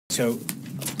So,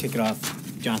 kick it off.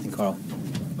 Jonathan, Karl.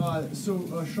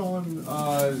 Sean,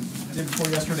 day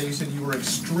before yesterday, you said you were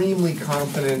extremely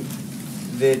confident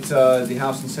that the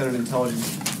House and Senate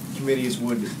Intelligence Committees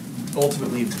would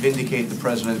ultimately vindicate the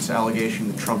president's allegation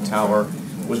that Trump Tower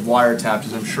was wiretapped.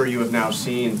 As I'm sure you have now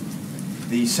seen,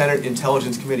 the Senate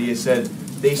Intelligence Committee has said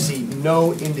they see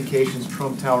no indications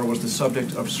Trump Tower was the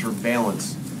subject of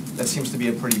surveillance. That seems to be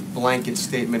a pretty blanket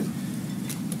statement.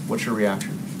 What's your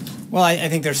reaction? Well, I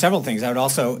think there's several things. I would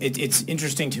also, it's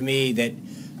interesting to me that,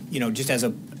 you know, just as a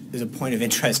point of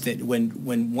interest, that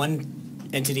when one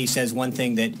entity says one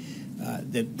thing that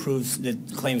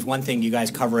claims one thing, you guys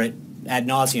cover it ad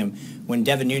nauseum. When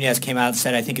Devin Nunes came out and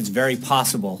said, I think it's very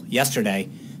possible, yesterday,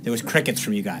 there was crickets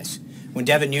from you guys. When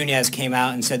Devin Nunes came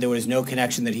out and said there was no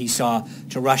connection that he saw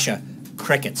to Russia,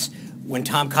 crickets. When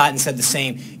Tom Cotton said the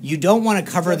same, you don't want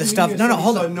to cover the stuff. No,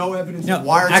 hold on. No evidence of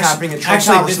wiretapping at Trump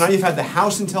Tower. So now you've had the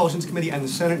House Intelligence Committee and the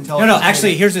Senate Intelligence Committee.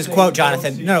 Actually, here's his quote,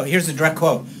 Jonathan. No, here's the direct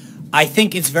quote. I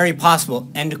think it's very possible,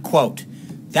 end quote.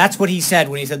 That's what he said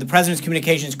when he said the president's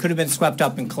communications could have been swept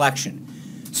up in collection.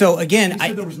 So again,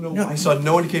 I saw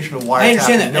no indication of wiretapping. I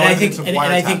understand that, no and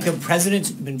I think the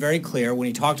president's been very clear when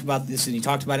he talked about this, and he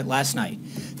talked about it last night.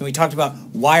 When he talked about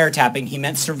wiretapping, he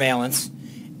meant surveillance,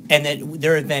 and that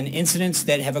there have been incidents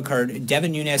that have occurred.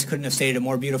 Devin Nunes couldn't have stated it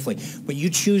more beautifully. But you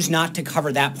choose not to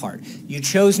cover that part. You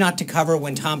chose not to cover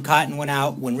when Tom Cotton went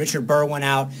out, when Richard Burr went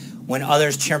out, when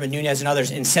others, Chairman Nunes and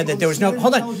others, and said that there was no...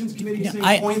 Hold on.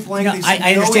 I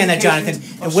understand that, Jonathan.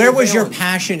 And where was your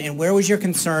passion and where was your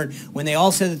concern when they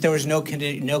all said that there was no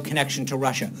connection to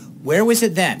Russia? Where was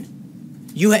it then?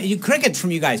 You crickets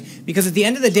from you guys, because at the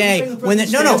end of the day, when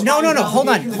hold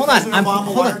on.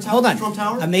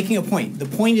 I'm making a point. The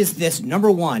point is this: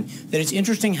 number one, that it's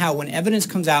interesting how when evidence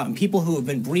comes out and people who have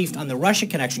been briefed on the Russia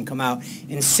connection come out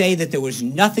and say that there was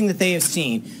nothing that they have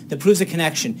seen that proves a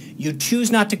connection, you choose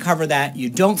not to cover that. You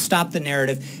don't stop the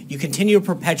narrative. You continue to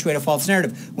perpetuate a false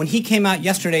narrative. When he came out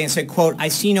yesterday and said, "quote, I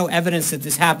see no evidence that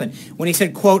this happened," when he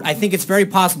said, "quote, I think it's very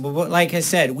possible, but like I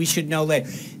said, we should know later,"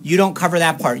 you don't cover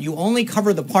that part. You only cover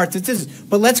the part that this is.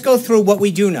 But let's go through what we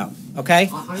do know, okay?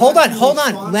 Hold on.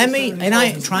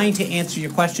 I'm trying to answer your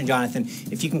question, Jonathan,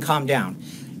 if you can calm down.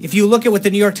 If you look at what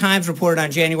the New York Times reported on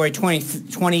January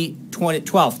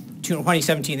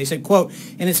 2017, they said, quote,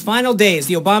 in its final days,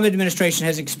 the Obama administration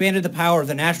has expanded the power of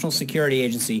the National Security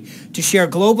Agency to share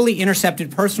globally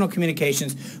intercepted personal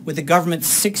communications with the government's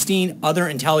 16 other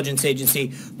intelligence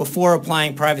agencies before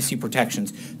applying privacy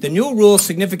protections. The new rules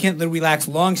significantly relax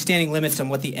long-standing limits on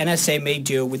what the NSA may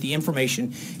do with the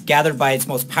information gathered by its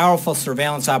most powerful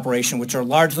surveillance operation, which are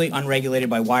largely unregulated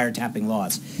by wiretapping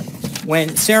laws.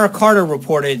 When Sarah Carter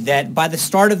reported that by the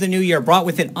start of the new year brought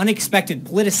with it unexpected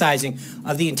politicizing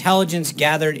of the intelligence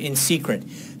gathered in secret.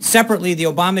 Separately, the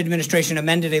Obama administration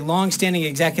amended a long-standing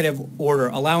executive order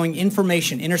allowing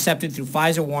information intercepted through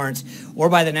FISA warrants or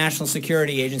by the National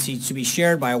Security Agency to be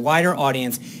shared by a wider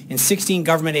audience in 16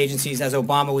 government agencies as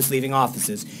Obama was leaving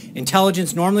offices.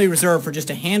 Intelligence normally reserved for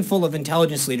just a handful of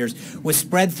intelligence leaders was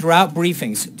spread throughout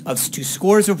briefings to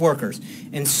scores of workers,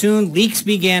 and soon leaks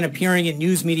began appearing in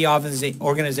news media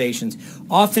organizations,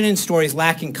 often in stories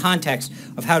lacking context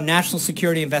of how national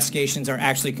security investigations are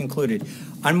actually concluded.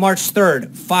 On March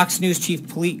 3rd, Fox News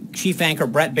chief anchor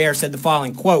Bret Baier said the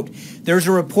following, quote, there's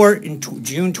a report in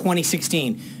June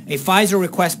 2016, a FISA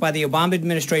request by the Obama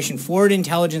administration forwarded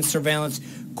intelligence surveillance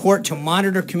court to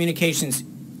monitor communications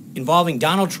involving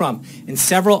Donald Trump and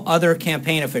several other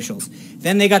campaign officials.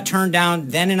 Then they got turned down,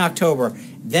 then in October.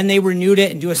 Then they renewed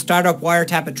it and do a startup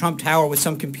wiretap at Trump Tower with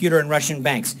some computer and Russian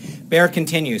banks. Baier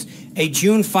continues. A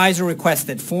June FISA request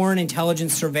that foreign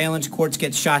intelligence surveillance courts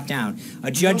get shot down.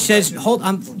 A judge says,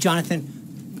 Jonathan,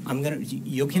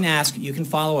 you can ask, you can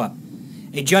follow up.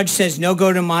 A judge says no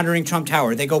go to monitoring Trump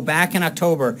Tower. They go back in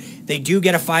October. They do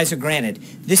get a FISA granted.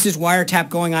 This is wiretap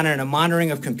going on in a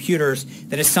monitoring of computers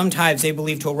that is sometimes they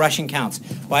believe to a Russian counts.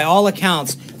 By all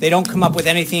accounts, they don't come up with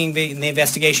anything in the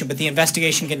investigation, but the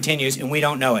investigation continues and we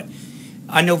don't know it.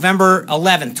 On November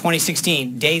 11th,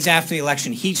 2016, days after the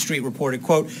election, Heat Street reported,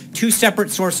 quote, two separate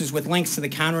sources with links to the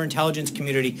counterintelligence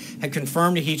community had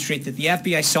confirmed to Heat Street that the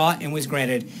FBI sought and was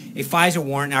granted a FISA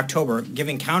warrant in October,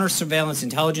 giving counter-surveillance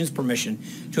intelligence permission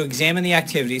to examine the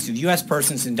activities of U.S.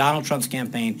 persons in Donald Trump's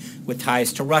campaign with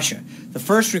ties to Russia. The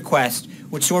first request,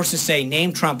 which sources say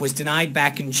named Trump, was denied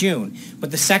back in June,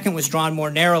 but the second was drawn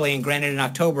more narrowly and granted in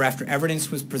October after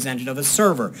evidence was presented of a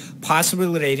server, possibly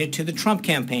related to the Trump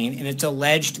campaign and its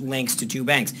alleged links to two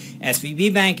banks,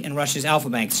 SVB Bank and Russia's Alfa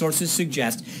Bank. Sources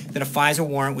suggest that a FISA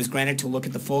warrant was granted to look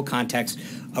at the full context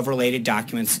of related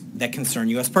documents that concern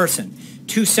U.S. person.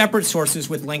 Two separate sources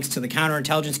with links to the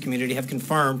counterintelligence community have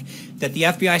confirmed that the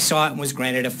FBI sought and was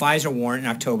granted a Pfizer warrant in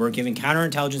October, giving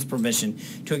counterintelligence permission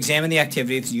to examine the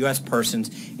activities of U.S. persons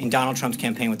in Donald Trump's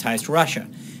campaign with ties to Russia.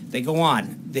 They go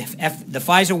on. The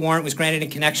Pfizer warrant was granted in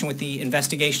connection with the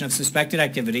investigation of suspected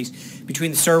activities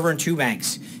between the server and two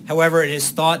banks. However, it is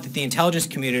thought that the intelligence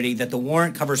community that the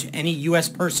warrant covers any U.S.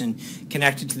 person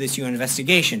connected to this UN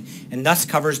investigation, and thus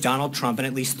covers Donald Trump and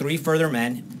at least three further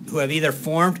men who have either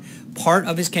formed part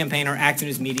of his campaign or acted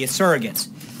as media surrogates.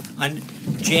 On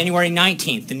January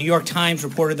 19th, the New York Times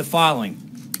reported the following.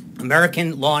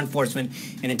 American law enforcement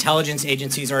and intelligence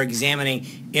agencies are examining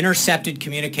intercepted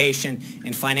communication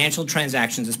and financial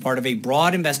transactions as part of a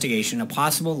broad investigation of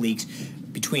possible leaks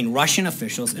between Russian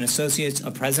officials and associates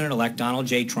of President-elect Donald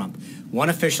J. Trump. One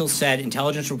official said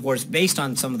intelligence reports based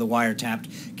on some of the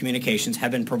wiretapped communications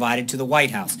have been provided to the White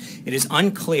House. It is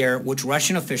unclear which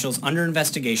Russian officials under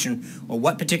investigation or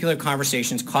what particular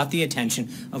conversations caught the attention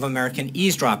of American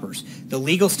eavesdroppers. The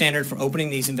legal standard for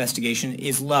opening these investigations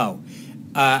is low.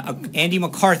 Andy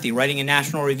McCarthy, writing in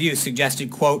National Review, suggested,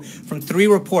 quote, from three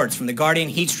reports from The Guardian,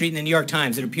 Heat Street, and the New York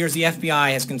Times, it appears the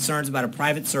FBI has concerns about a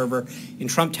private server in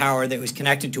Trump Tower that was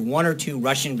connected to one or two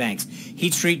Russian banks.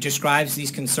 Heat Street describes these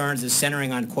concerns as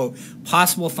centering on, quote,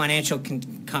 possible financial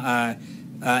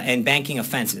and banking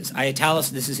offenses.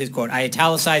 This is his quote, I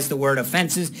italicize the word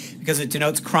offenses because it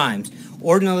denotes crimes.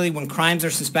 Ordinarily, when crimes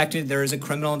are suspected, there is a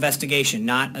criminal investigation,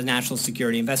 not a national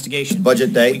security investigation.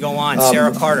 Budget day. We go on.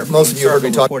 Sarah Carter from most of you heard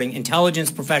me talk. Reporting. Intelligence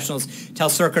professionals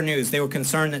tell Circa News they were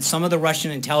concerned that some of the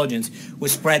Russian intelligence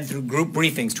was spread through group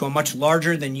briefings to a much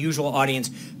larger than usual audience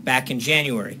back in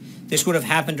January. This would have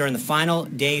happened during the final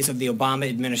days of the Obama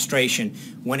administration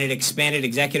when it expanded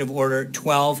Executive Order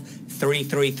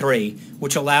 12333,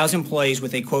 which allows employees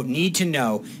with a, quote, need to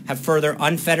know have further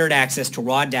unfettered access to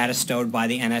raw data stored by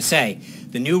the NSA.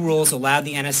 The new rules allowed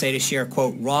the NSA to share,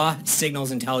 quote, raw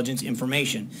signals intelligence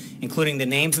information, including the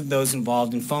names of those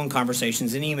involved in phone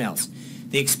conversations and emails.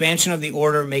 The expansion of the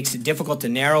order makes it difficult to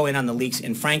narrow in on the leaks,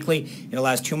 and frankly, it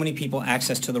allows too many people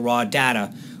access to the raw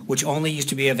data, which only used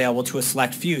to be available to a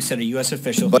select few, said a U.S.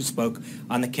 official who spoke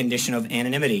on the condition of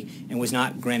anonymity and was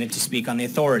not granted to speak on the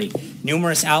authority.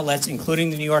 Numerous outlets,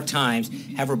 including the New York Times,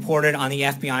 have reported on the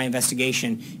FBI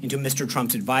investigation into Mr.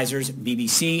 Trump's advisors.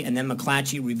 BBC and then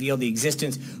McClatchy revealed the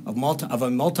existence of a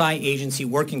multi-agency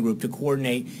working group to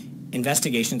coordinate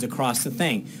investigations across the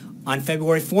thing. On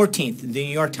February 14th, the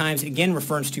New York Times again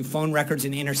refers to phone records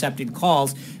and intercepted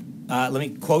calls. Let me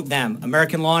quote them.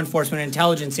 American law enforcement and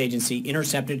intelligence agency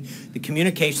intercepted the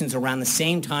communications around the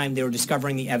same time they were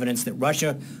discovering the evidence that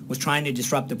Russia was trying to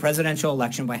disrupt the presidential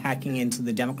election by hacking into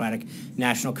the Democratic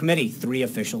National Committee, three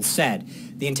officials said.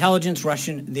 The intelligence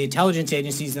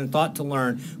agencies then thought to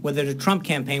learn whether the Trump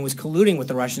campaign was colluding with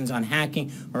the Russians on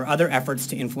hacking or other efforts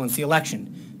to influence the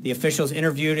election. The officials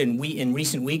interviewed in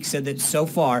recent weeks said that so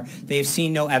far they have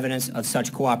seen no evidence of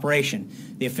such cooperation.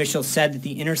 The officials said that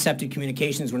the intercepted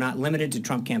communications were not limited to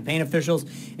Trump campaign officials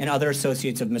and other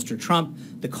associates of Mr. Trump.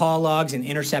 The call logs and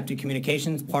intercepted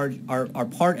communications are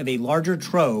part of a larger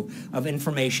trove of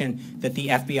information that the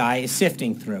FBI is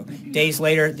sifting through. Days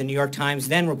later, the New York Times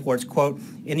then reports, quote,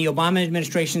 in the Obama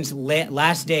administration's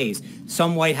last days,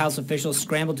 some White House officials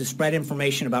scrambled to spread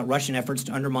information about Russian efforts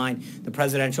to undermine the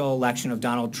presidential election of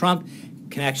Donald Trump,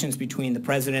 connections between the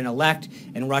president-elect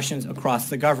and Russians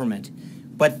across the government.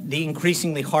 But the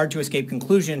increasingly hard-to-escape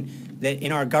conclusion that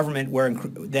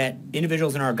that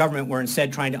individuals in our government were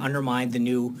instead trying to undermine the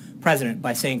new president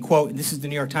by saying, quote, this is the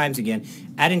New York Times again,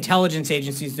 at intelligence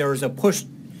agencies there was a push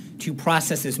to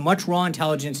process as much raw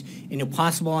intelligence into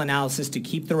possible analysis to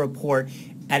keep the report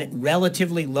at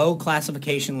relatively low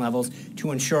classification levels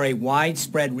to ensure a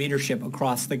widespread readership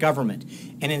across the government,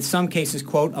 and in some cases,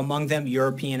 quote, among them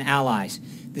European allies.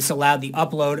 This allowed the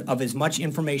upload of as much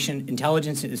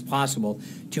intelligence as possible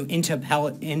to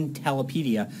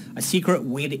Intellipedia, a secret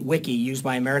wiki used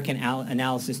by American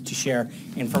analysis to share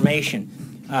information.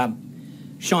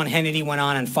 Sean Hannity went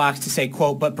on Fox to say,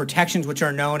 quote, but protections which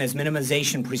are known as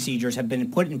minimization procedures have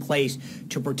been put in place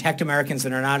to protect Americans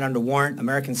that are not under warrant,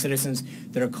 American citizens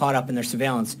that are caught up in their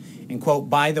surveillance. And, quote,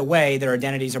 by the way, their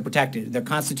identities are protected. Their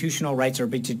constitutional rights are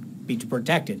be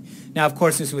protected. Now, of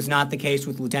course, this was not the case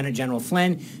with Lieutenant General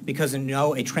Flynn because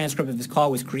a transcript of his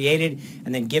call was created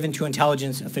and then given to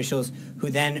intelligence officials who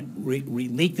then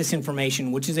leaked this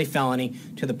information, which is a felony,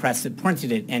 to the press that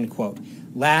printed it, end quote.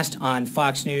 Last, on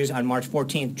Fox News on March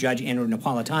 14th, Judge Andrew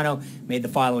Napolitano made the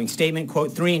following statement,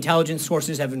 quote, 3 intelligence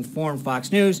sources have informed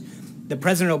Fox News the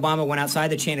President Obama went outside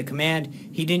the chain of command.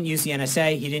 He didn't use the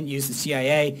NSA, he didn't use the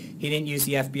CIA, he didn't use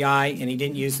the FBI, and he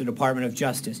didn't use the Department of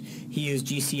Justice. He used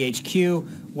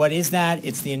GCHQ. What is that?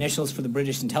 It's the initials for the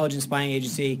British Intelligence Spying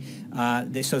Agency.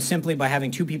 So simply by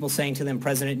having two people saying to them,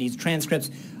 President needs transcripts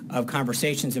of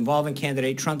conversations involving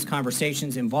candidate Trump's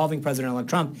conversations involving President-elect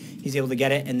Trump, he's able to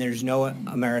get it, and there's no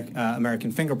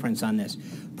American fingerprints on this.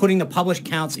 Putting the published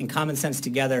counts and common sense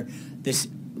together, this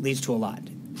leads to a lot.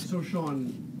 So,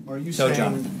 Sean, are you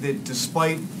saying that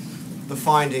despite the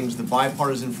findings, the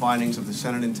bipartisan findings of the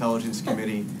Senate Intelligence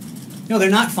Committee... No, they're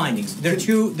not findings.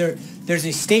 There's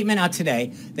a statement out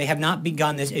today. They have not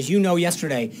begun this. As you know,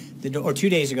 yesterday, or 2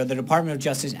 days ago, the Department of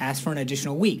Justice asked for an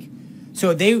additional week.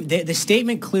 So the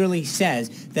statement clearly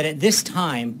says that at this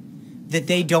time, that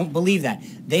they don't believe that.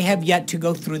 They have yet to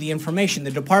go through the information.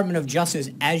 The Department of Justice,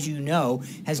 as you know,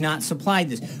 has not supplied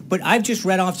this. But I've just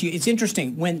read off to you. It's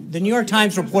interesting. When the New York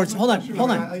Times reports... Hold on.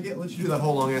 Let's do that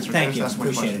whole long answer. Thank you. That's my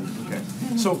Appreciate question. it.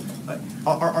 Okay. So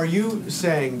are you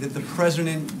saying that the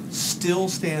President still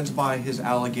stands by his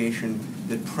allegation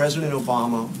that President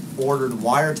Obama ordered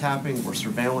wiretapping or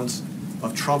surveillance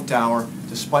of Trump Tower,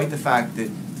 despite the fact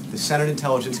that the Senate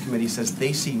Intelligence Committee says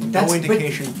they see no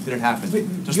indication that it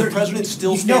happened? Does the President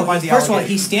still stand by the allegation? First of all,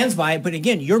 he stands by it, but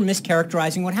again, you're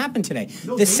mischaracterizing what happened today.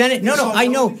 No, the Senate... I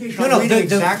know.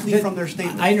 Exactly from their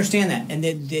statement. I understand that.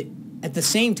 And at the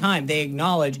same time, they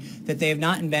acknowledge that they have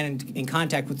not been in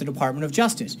contact with the Department of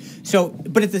Justice. So,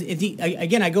 but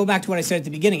again, I go back to what I said at the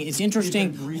beginning. It's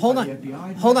interesting. Hold on.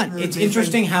 It's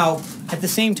interesting how, at the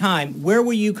same time, where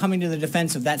were you coming to the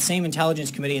defense of that same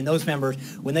Intelligence Committee and those members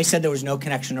when they said there was no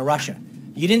connection to Russia?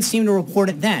 You didn't seem to report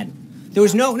it then. There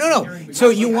was no. So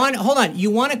you want, hold on,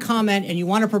 you want to comment and you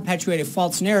want to perpetuate a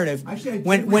false narrative. Actually,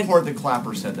 I did report that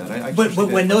Clapper said that. But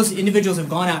when those individuals have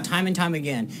gone out time and time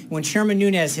again, when Chairman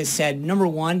Nunes has said, number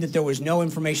one, that there was no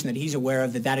information that he's aware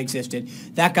of that existed,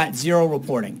 that got zero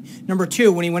reporting. Number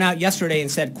two, when he went out yesterday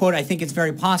and said, quote, I think it's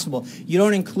very possible, you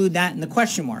don't include that in the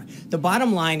question mark. The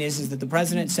bottom line is that the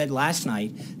President said last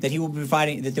night that he will be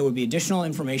providing, that there would be additional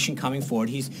information coming forward.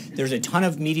 There's a ton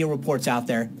of media reports out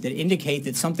there that indicate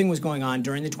that something was going on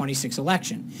during the 26th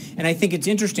election. And I think it's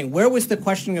interesting. Where was the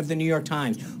questioning of the New York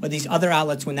Times or these other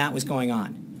outlets when that was going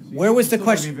on? Where was the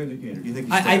question?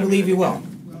 I believe you will.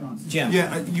 Jim.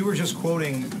 Yeah, you were just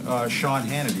quoting Sean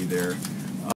Hannity there.